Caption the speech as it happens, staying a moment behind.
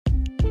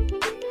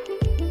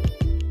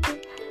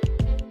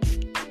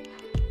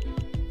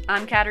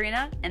I'm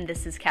Katarina, and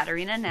this is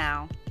Katarina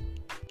Now.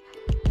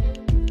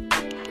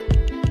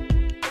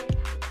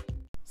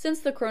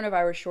 Since the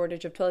coronavirus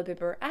shortage of toilet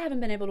paper, I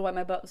haven't been able to wipe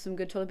my butt with some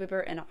good toilet paper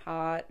in a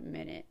hot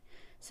minute.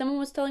 Someone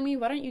was telling me,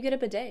 why don't you get a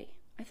bidet?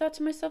 I thought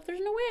to myself, there's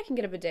no way I can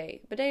get a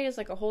bidet. Bidet is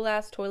like a whole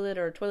ass toilet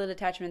or toilet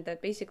attachment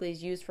that basically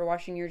is used for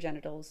washing your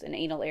genitals and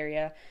anal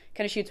area.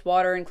 Kind of shoots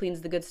water and cleans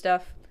the good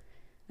stuff.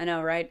 I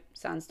know, right?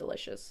 Sounds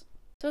delicious.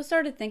 So I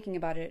started thinking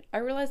about it. I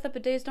realized that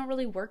bidets don't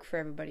really work for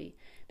everybody.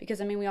 Because,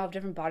 we all have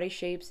different body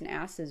shapes and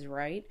asses,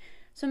 right?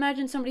 So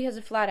imagine somebody has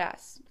a flat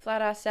ass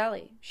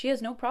Sally. She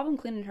has no problem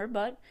cleaning her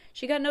butt.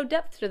 She got no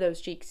depth to those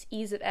cheeks,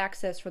 ease of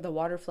access for the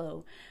water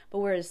flow. But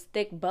whereas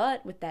thick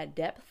butt with that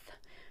depth,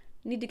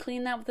 you need to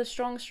clean that with a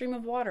strong stream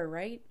of water,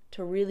 right?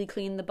 To really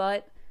clean the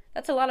butt.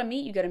 That's a lot of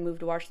meat you gotta move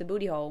to wash the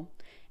booty hole.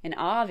 And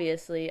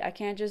obviously, I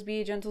can't just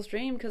be a gentle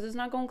stream because it's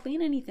not gonna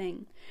clean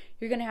anything.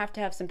 You're gonna have to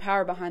have some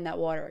power behind that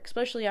water,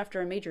 especially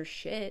after a major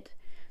shit.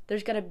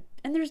 There's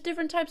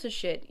different types of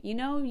shit,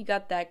 you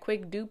got that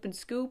quick dupe and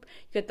scoop,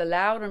 you got the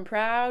loud and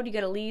proud, you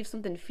gotta leave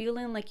something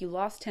feeling like you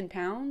lost 10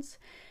 pounds.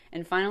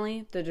 And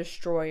finally, the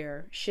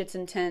destroyer. Shit's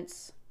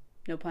intense.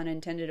 No pun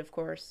intended, of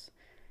course.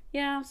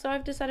 Yeah, so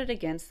I've decided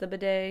against the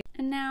bidet.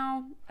 And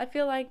now, I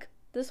feel like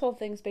this whole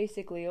thing's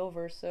basically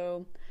over,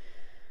 so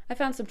I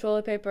found some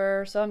toilet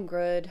paper, so I'm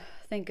good.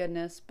 Thank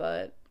goodness,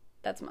 but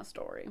that's my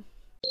story.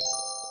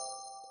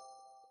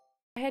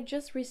 I had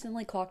just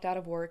recently clocked out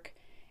of work,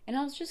 and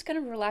I was just kind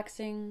of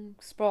relaxing,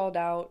 sprawled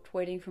out,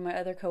 waiting for my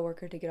other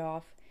coworker to get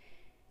off.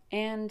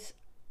 And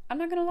I'm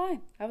not gonna lie,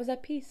 I was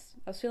at peace.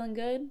 I was feeling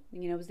good.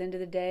 It was the end of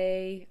the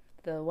day.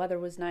 The weather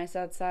was nice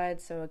outside,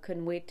 so I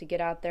couldn't wait to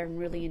get out there and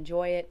really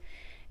enjoy it.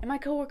 And my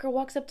coworker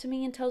walks up to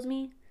me and tells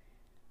me,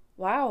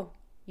 "Wow,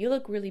 you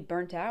look really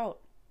burnt out."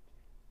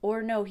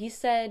 Or no, he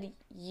said,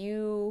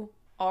 "You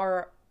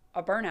are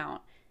a burnout."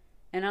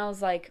 And I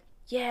was like,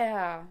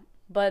 yeah.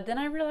 But then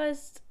I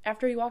realized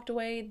after he walked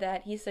away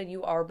that he said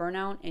you are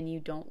burnout and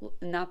you don't,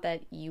 not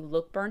that you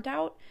look burnt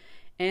out.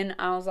 And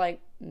I was like,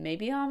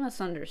 maybe I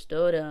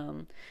misunderstood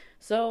him.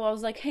 So I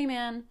was like, hey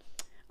man,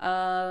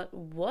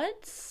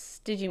 what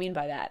did you mean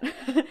by that?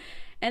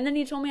 And then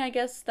he told me, I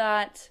guess,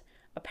 that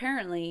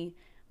apparently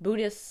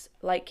Buddhists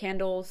light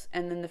candles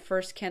and then the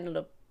first candle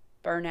to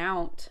burn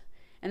out.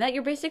 And that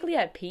you're basically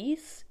at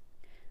peace.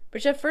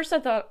 Which at first I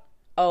thought,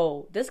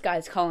 oh, this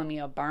guy's calling me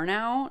a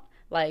burnout?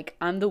 Like,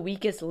 I'm the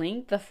weakest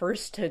link, the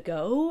first to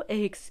go?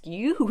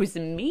 Excuse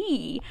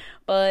me.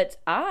 But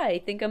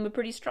I think I'm a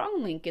pretty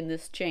strong link in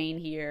this chain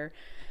here.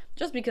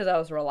 Just because I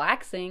was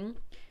relaxing.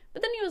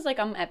 But then he was like,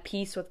 I'm at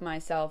peace with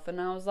myself. And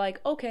I was like,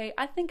 okay,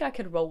 I think I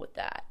could roll with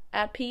that.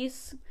 At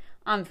peace?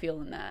 I'm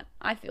feeling that.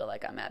 I feel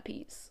like I'm at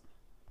peace.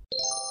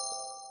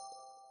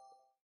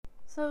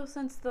 So,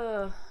 since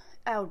the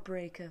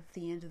outbreak of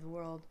the end of the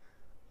world,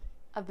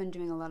 I've been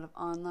doing a lot of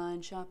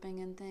online shopping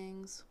and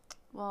things.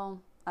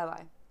 Well, I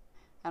lie.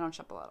 I don't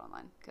shop a lot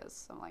online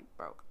because I'm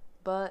broke.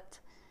 But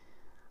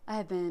I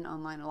have been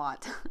online a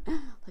lot,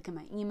 like in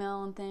my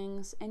email and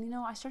things. And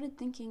I started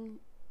thinking,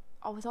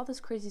 with all this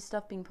crazy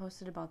stuff being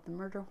posted about the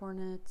murder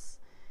hornets,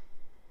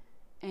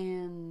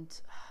 and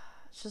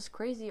it's just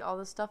crazy, all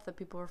the stuff that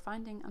people are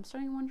finding. I'm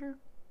starting to wonder,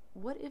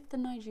 what if the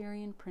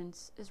Nigerian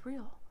prince is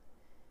real?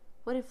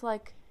 What if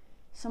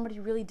somebody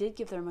really did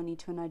give their money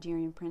to a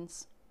Nigerian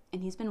prince,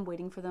 and he's been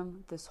waiting for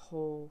them this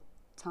whole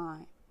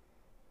time?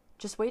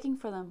 Just waiting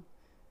for them.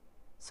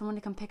 Someone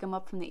to come pick him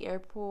up from the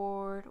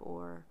airport,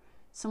 or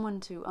someone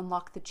to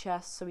unlock the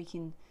chest so he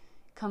can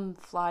come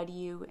fly to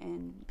you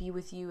and be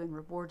with you and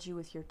reward you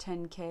with your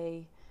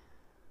 10K.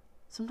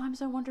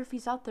 Sometimes I wonder if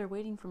he's out there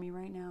waiting for me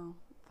right now.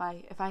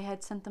 If I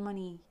had sent the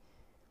money,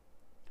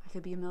 I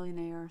could be a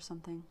millionaire or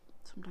something.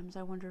 Sometimes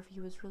I wonder if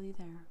he was really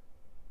there.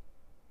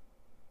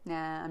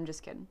 Nah, I'm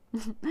just kidding.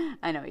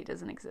 I know he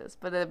doesn't exist,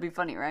 but that'd be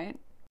funny, right?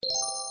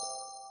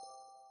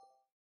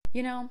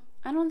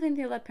 I don't think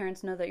they let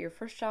parents know that your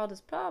first child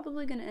is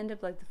probably going to end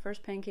up like the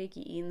first pancake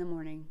you eat in the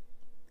morning.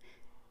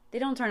 They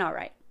don't turn out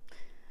right.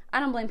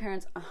 I don't blame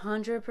parents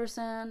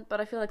 100%,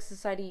 but I feel like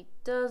society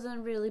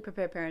doesn't really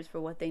prepare parents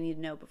for what they need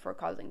to know before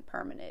causing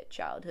permanent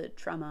childhood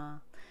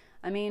trauma.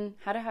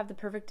 How to have the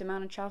perfect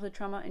amount of childhood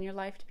trauma in your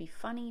life to be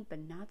funny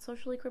but not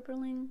socially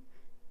crippling?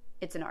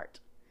 It's an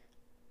art.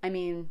 I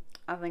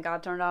think I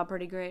turned out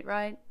pretty great,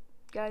 right?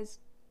 Guys,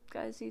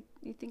 you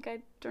think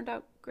I turned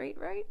out great,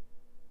 right?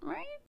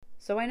 Right?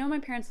 So I know my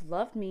parents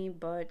loved me,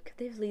 but could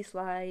they at least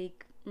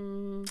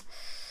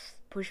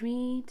push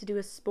me to do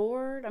a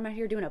sport? I'm out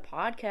here doing a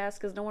podcast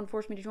because no one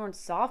forced me to join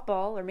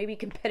softball or maybe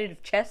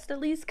competitive chess at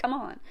least. Come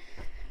on.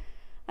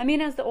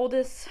 As the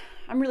oldest,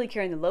 I'm really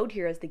carrying the load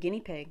here as the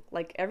guinea pig.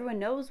 Everyone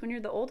knows when you're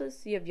the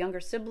oldest, you have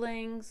younger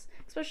siblings,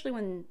 especially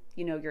when,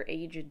 your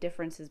age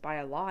difference is by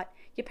a lot.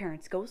 Your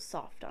parents go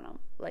soft on them,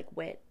 like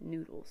wet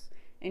noodles.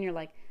 And you're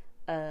like,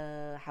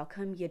 how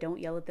come you don't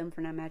yell at them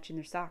for not matching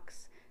their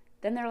socks?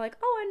 Then they're like,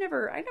 oh, I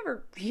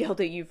never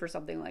yelled at you for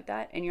something like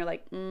that. And you're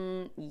like,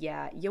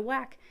 yeah, you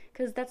whack.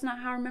 Because that's not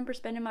how I remember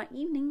spending my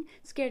evening,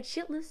 scared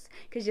shitless,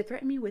 because you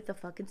threatened me with a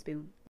fucking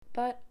spoon.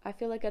 But I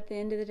feel like at the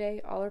end of the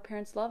day, all our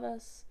parents love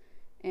us.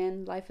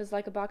 And life is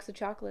like a box of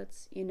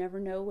chocolates. You never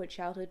know what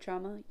childhood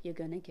trauma you're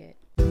gonna get.